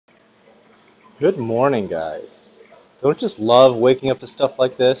Good morning, guys. Don't just love waking up to stuff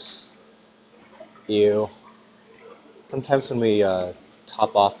like this? Ew. Sometimes when we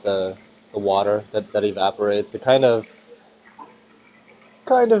top off the water that evaporates, it kind of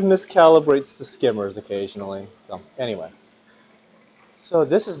miscalibrates the skimmers occasionally. So anyway, so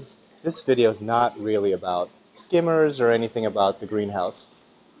this video is not really about skimmers or anything about the greenhouse,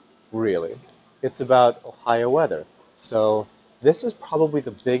 really. It's about Ohio weather. So this is probably the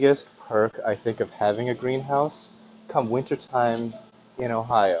biggest perk I think of having a greenhouse come wintertime in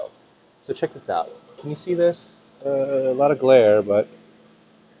Ohio. So check this out. Can you see this? A lot of glare, but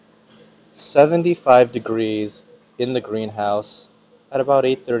 75 degrees in the greenhouse at about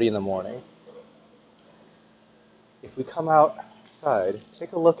 8:30 in the morning. If we come outside,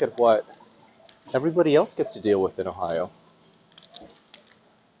 take a look at what everybody else gets to deal with in Ohio.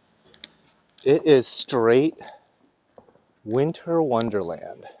 It is straight winter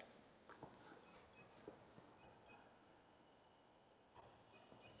wonderland.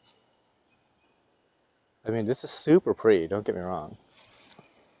 I mean, this is super pretty, don't get me wrong.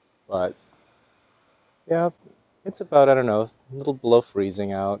 But yeah, it's about, I don't know, a little below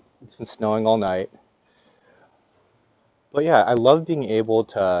freezing out. It's been snowing all night. But yeah, I love being able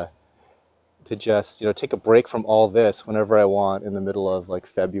to just, take a break from all this whenever I want in the middle of like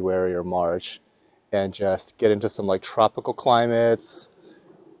February or March and just get into some like tropical climates,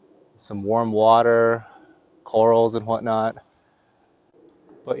 some warm water, corals and whatnot.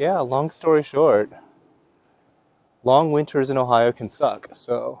 But yeah, long story short, long winters in Ohio can suck.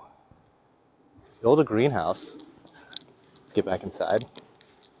 So build a greenhouse. Let's get back inside.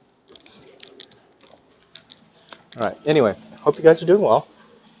 All right. Anyway, hope you guys are doing well.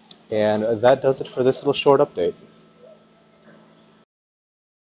 And that does it for this little short update.